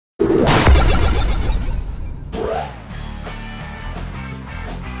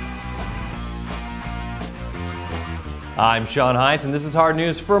I'm Sean Hines, and this is Hard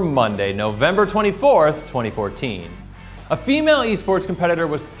News for Monday, November 24th, 2014. A female esports competitor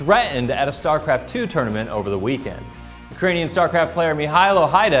was threatened at a StarCraft 2 tournament over the weekend. Ukrainian StarCraft player Mihailo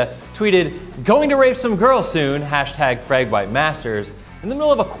Haida tweeted, "Going to rape some girls soon, #FragWhiteMasters," in the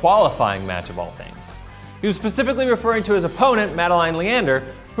middle of a qualifying match of all things. He was specifically referring to his opponent, Madeline Leander,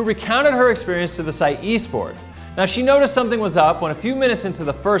 who recounted her experience to the site eSport. Now, she noticed something was up when a few minutes into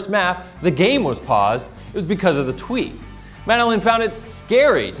the first map, the game was paused. It was because of the tweet. Madeline found it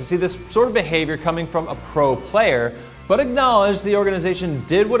scary to see this sort of behavior coming from a pro player, but acknowledged the organization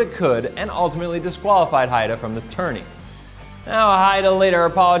did what it could and ultimately disqualified Haida from the tourney. Now, Haida later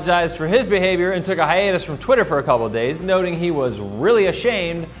apologized for his behavior and took a hiatus from Twitter for a couple of days, noting he was really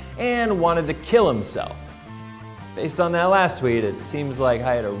ashamed and wanted to kill himself. Based on that last tweet, it seems like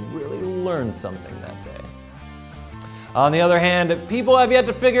Haida really learned something that day. On the other hand, people have yet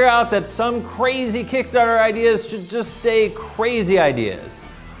to figure out that some crazy Kickstarter ideas should just stay crazy ideas.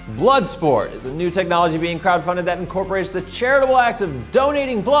 Bloodsport is a new technology being crowdfunded that incorporates the charitable act of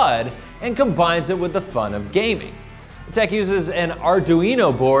donating blood and combines it with the fun of gaming. The tech uses an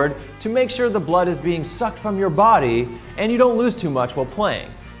Arduino board to make sure the blood is being sucked from your body and you don't lose too much while playing.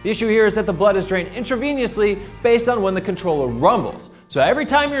 The issue here is that the blood is drained intravenously based on when the controller rumbles. So every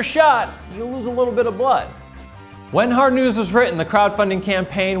time you're shot, you lose a little bit of blood. When Hard News was written, the crowdfunding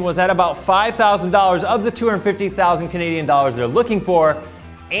campaign was at about $5,000 of the $250,000 Canadian dollars they're looking for,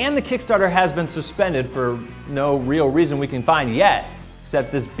 and the Kickstarter has been suspended for no real reason we can find yet,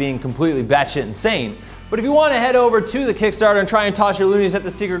 except this being completely batshit insane. But if you want to head over to the Kickstarter and try and toss your loonies at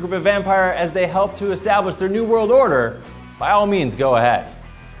the secret group of Vampire as they help to establish their new world order, by all means, go ahead.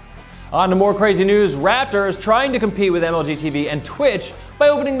 On to more crazy news. Raptor is trying to compete with MLG TV and Twitch by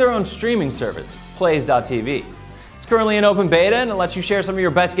opening their own streaming service, Plays.tv. It's currently in open beta and it lets you share some of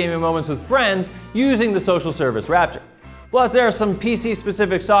your best gaming moments with friends using the social service Raptor. Plus, there are some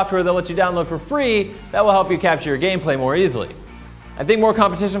PC-specific software that lets you download for free that will help you capture your gameplay more easily. I think more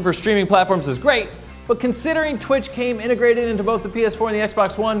competition for streaming platforms is great, but considering Twitch came integrated into both the PS4 and the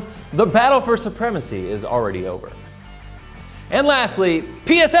Xbox One, the battle for supremacy is already over. And lastly,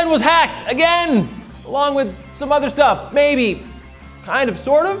 PSN was hacked again, along with some other stuff, maybe, kind of,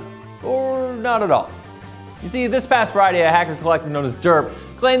 sort of, or not at all. You see, this past Friday, a hacker collective known as Derp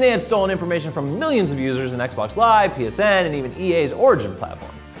claimed they had stolen information from millions of users in Xbox Live, PSN, and even EA's Origin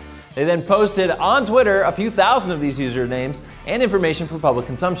platform. They then posted on Twitter a few thousand of these usernames and information for public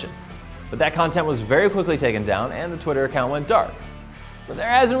consumption. But that content was very quickly taken down and the Twitter account went dark. But there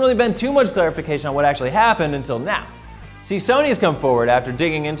hasn't really been too much clarification on what actually happened until now. See, Sony has come forward after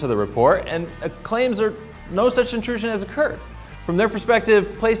digging into the report and claims no such intrusion has occurred. From their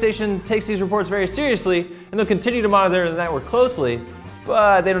perspective, PlayStation takes these reports very seriously and they'll continue to monitor the network closely,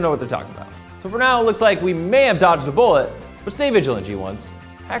 but they don't know what they're talking about. So for now, it looks like we may have dodged a bullet, but stay vigilant, G1s.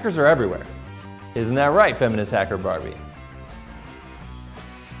 Hackers are everywhere. Isn't that right, feminist hacker Barbie?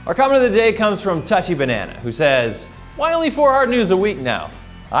 Our comment of the day comes from Touchy Banana, who says, "Why only 4 Hard News a week now?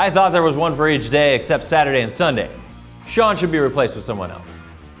 I thought there was one for each day except Saturday and Sunday. Sean should be replaced with someone else."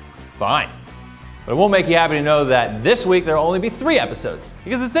 Fine. But it won't make you happy to know that this week there will only be 3 episodes,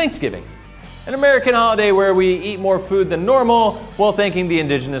 because it's Thanksgiving, an American holiday where we eat more food than normal while thanking the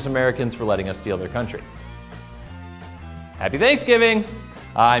indigenous Americans for letting us steal their country. Happy Thanksgiving!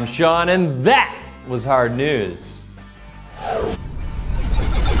 I'm Sean, and that was Hard News.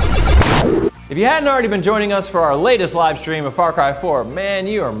 If you hadn't already been joining us for our latest live stream of Far Cry 4, man,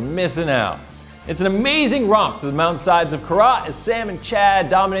 you are missing out. It's an amazing romp through the mountainsides of Karat as Sam and Chad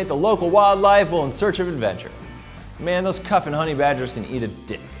dominate the local wildlife while in search of adventure. Man, those cuffing honey badgers can eat a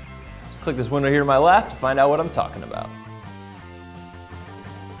dick. Just click this window here to my left to find out what I'm talking about.